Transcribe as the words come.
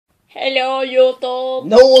Hello, YouTube.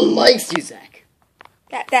 No one likes you, Zach.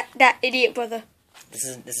 That idiot brother. This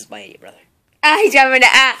is my idiot brother. He's got me the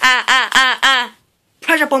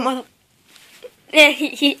pressure point mother. Yeah,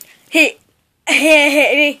 he. Okay,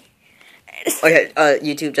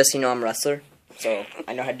 YouTube, just so you know, I'm a wrestler, so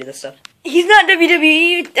I know how to do this stuff. He's not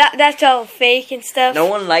WWE. That's all fake and stuff. No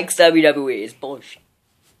one likes WWE. It's bullshit.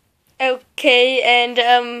 Okay, and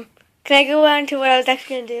can I go on to what I was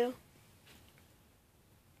actually gonna do?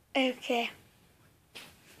 Okay.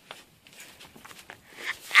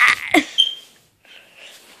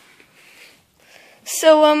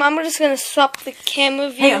 So I'm just gonna swap the camera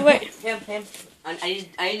view. Hang on. I need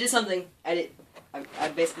to do something.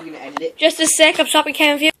 I'm basically gonna edit it. Just a sec. I'm swapping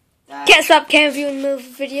camera view. Can't swap camera view in the middle of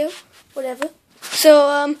the video. Whatever.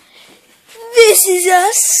 So this is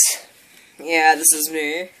us. Yeah, this is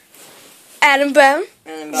me. Adam Brown.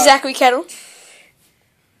 Zachary Kettle.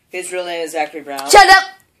 His real name is Zachary Brown. Shut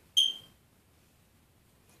up.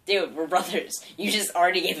 Dude, we're brothers. You just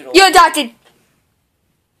already gave it away. You're adopted.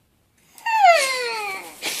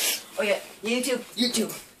 Oh yeah, YouTube.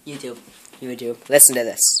 Listen to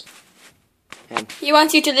this. He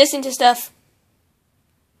wants you to listen to stuff.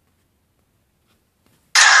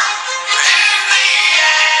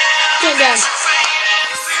 Turn down.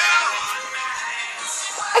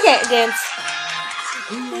 I can't dance.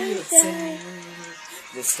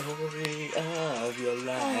 The story of your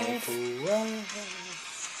life.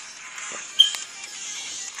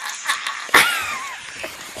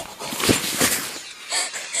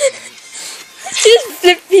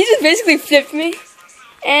 He just basically flipped me.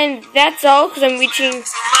 And that's all because I'm reaching.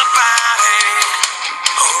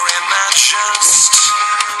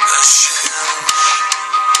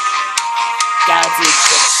 Galaxy.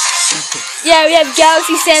 Yeah, we have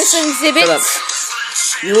Galaxy Samsung exhibits.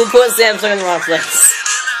 You put Samsung in the wrong place.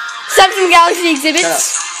 Samsung Galaxy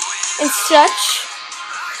exhibits and such.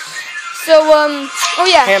 So oh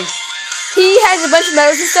yeah, he has a bunch of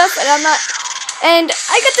medals and stuff, and I'm not. And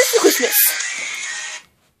I got this for Christmas.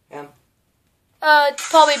 It's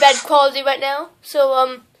probably bad quality right now.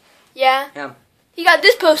 So yeah. He got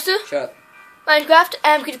this poster. Shut up. Minecraft.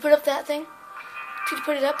 Could you put up that thing? Could you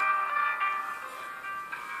put it up?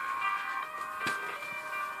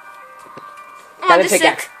 Got a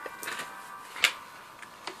pickaxe.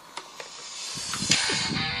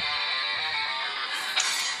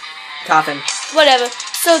 Coffin. Whatever.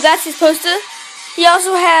 So that's his poster. He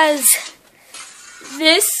also has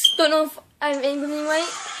this. Don't know if I'm angling right.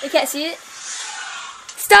 I can't see it.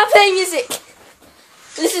 Stop playing music.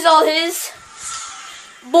 This is all his.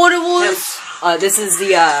 Border Wars. This is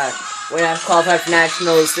the when I qualified for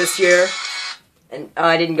nationals this year, and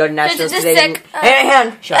I didn't go to nationals because they didn't. Hang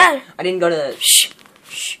on. Shut up. I didn't go to the. Shh.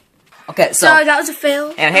 Okay, so. Sorry, that was a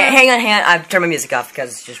fail. Hang on. I've turned my music off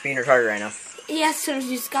because it's just being retarded right now. He has to turn his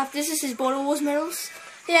music off. This is his Border Wars medals.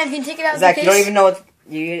 Yeah, you can take it out of Zach, the case. you don't even know what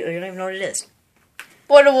you don't even know what it is.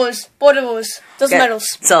 Border Wars. Those medals.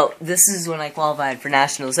 So this is when I qualified for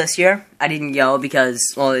nationals this year. I didn't go because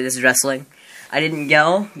this is wrestling. I didn't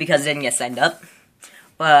go because I didn't get signed up.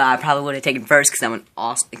 But I probably would have taken first because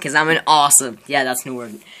I'm an awesome. Yeah, that's a new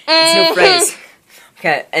word. It's a new phrase.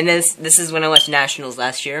 Okay, and this is when I went to nationals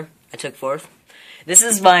last year. I took fourth. This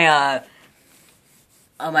is my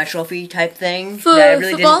my trophy type thing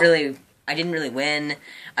that I didn't really win.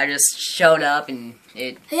 I just showed up and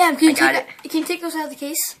Hey, can you take those out of the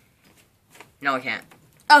case? No, I can't.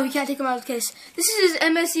 Oh, you can't take them out of the case. This is his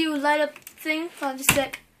MSU light up thing. Hold on just a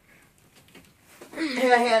sec.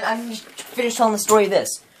 Hang on, I'm just finished telling the story of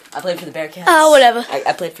this. I played for the Bearcats. Oh, whatever.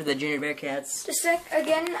 I played for the Junior Bearcats. Just a sec.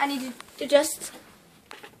 Again, I need to adjust.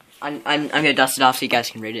 I'm gonna dust it off so you guys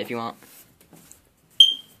can read it if you want.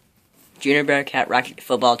 Junior Bearcat Rocket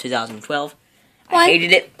Football 2012. I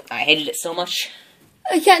hated it so much.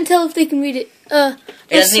 I can't tell if they can read it. It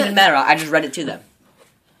doesn't even matter. I just read it to them.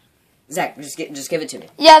 Zach, just give it to me.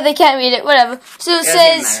 Yeah, they can't read it. Whatever. So it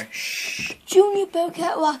says Junior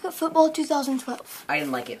Bearcat Rocket Football 2012. I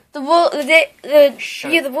didn't like it. The world was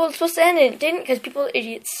supposed to end and it didn't because people are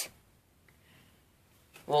idiots.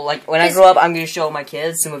 Well, like when I grow up, I'm gonna show my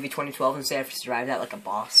kids the movie 2012 and say I have to survive that like a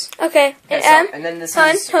boss. Okay. And then this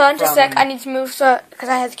is hold on, just a sec. I need to move because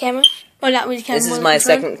I have the camera. Well, not with the camera. This is my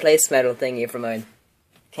second place medal thingy from a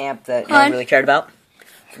camp that no one really cared about.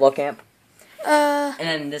 Football camp. And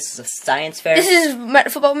then this is a science fair. This is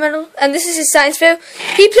his football medal, and this is his science fair.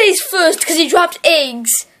 He plays first because he dropped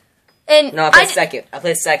eggs. And no, I placed second.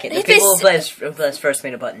 The people who placed first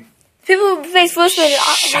made a button. People who placed first made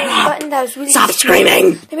a button that was really Stop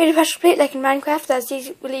screaming! They made a pressure plate like in Minecraft that was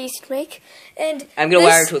really easy to make. And I'm gonna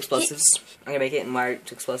wire it to explosives. I'm gonna make it and wire it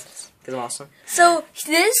to explosives. Because I'm awesome. So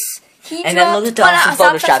this he And dropped. then look at the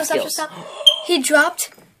awesome Photoshop skills. He dropped.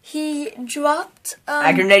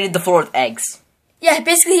 I grenaded the floor with eggs. Yeah,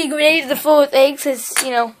 basically he grenaded the floor with eggs,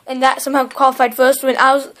 and that somehow qualified first. Second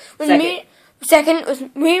was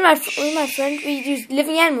me and my friend. We used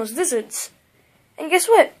living animals, lizards, and guess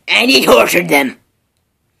what? And he tortured them.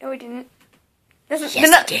 No, we didn't. They're not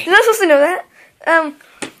supposed to know that.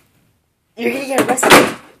 You're gonna get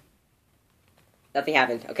arrested. Nothing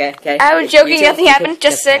happened. Okay. I was joking. Nothing happened.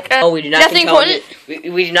 Just sick. We do not. Nothing important.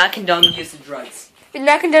 We do not condone the use of drugs. We did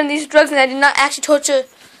not condone these drugs, and I did not actually torture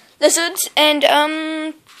lizards. And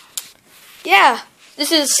yeah,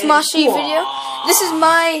 this is Smashy video. This is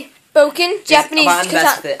my Boken Japanese. I'm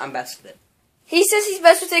best with it. I'm best with it. He says he's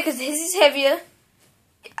best with it because his is heavier.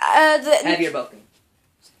 Heavier Boken.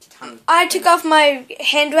 I took off my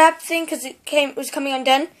hand wrap thing because it was coming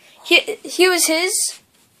undone. Here was his.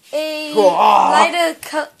 A lighter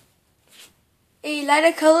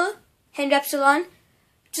color hand wrap still on,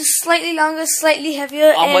 just slightly longer, slightly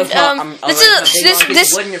heavier.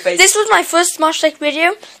 This was my first Smosh Like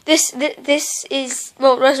video. This is,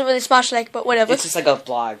 well, it wasn't really Smosh Like, but whatever. It's just like a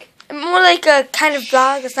blog. More like a kind of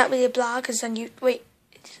blog. It's not really a blog. It's on YouTube. Wait,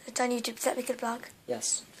 it's on YouTube. Does that make it a blog?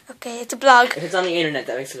 Yes. Okay, it's a blog. If it's on the internet,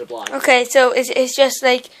 that makes it a blog. Okay, so it's just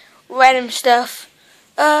like random stuff.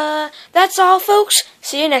 That's all, folks.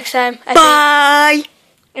 See you next time. Bye!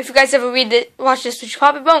 If you guys ever watch this, which you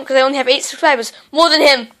probably won't, because I only have 8 subscribers. More than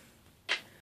him.